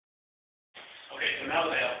so now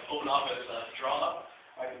that I have open office draw,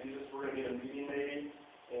 I can do this. We're going to get a meeting made,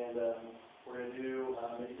 and we're going to do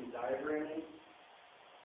maybe some diagramming.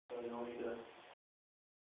 So you don't need to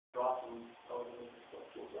draw some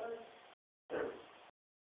tool size. There we go.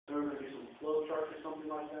 So we're going to do some flow charts or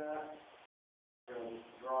something like that. We're going to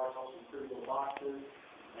draw ourselves some pretty little boxes,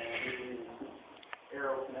 and maybe an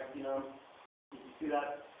arrow connecting them. You can see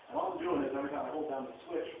that. And all I'm doing is every time I hold down the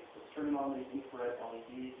switch, it's turning on the infrared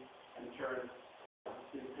LED, and the chart is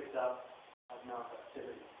being picked up as mouse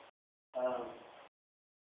activity.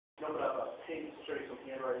 Open up Paint to show you some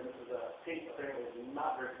handwriting. This is Paint apparently is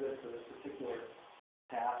not very good for this particular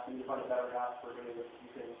task. You need to find a better app for doing this.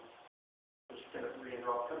 You can just kind of read and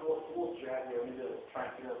draw. It's kind of a little jaggy. I need to try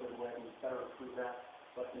and figure out a good way to better improve that.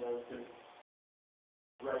 But you know, you can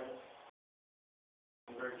write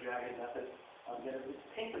a very jagged method. Again, it's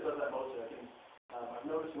Paint that does that most of it. I've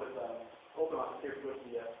noticed with open office here with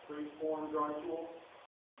the freeform drawing tool,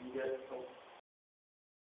 you get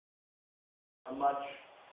a much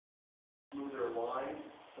smoother line.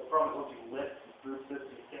 The problem is once you lift and group this,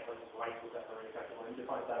 you can't really write with that very effectively. You need to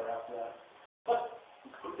find better after that. But a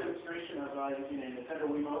quick demonstration of using a Nintendo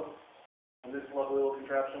Wiimote and this lovely little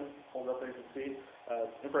contraption. Hold up there, you can see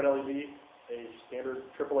infrared LED, a standard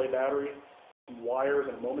AAA battery, some wires,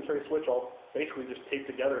 and a momentary switch, all basically just taped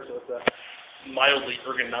together so it's mildly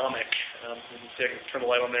ergonomic. You can see I can turn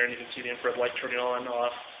the light on there and you can see the infrared light turning on,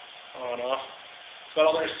 off, on, off. That's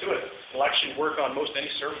about all there is to it. It'll actually work on most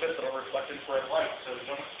any surface that'll reflect infrared light. So you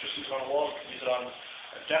don't just use it on a wall, you can use it on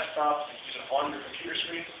a desktop, you can use it on your computer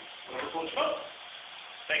screen, whatever floats your boat.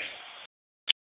 Thanks.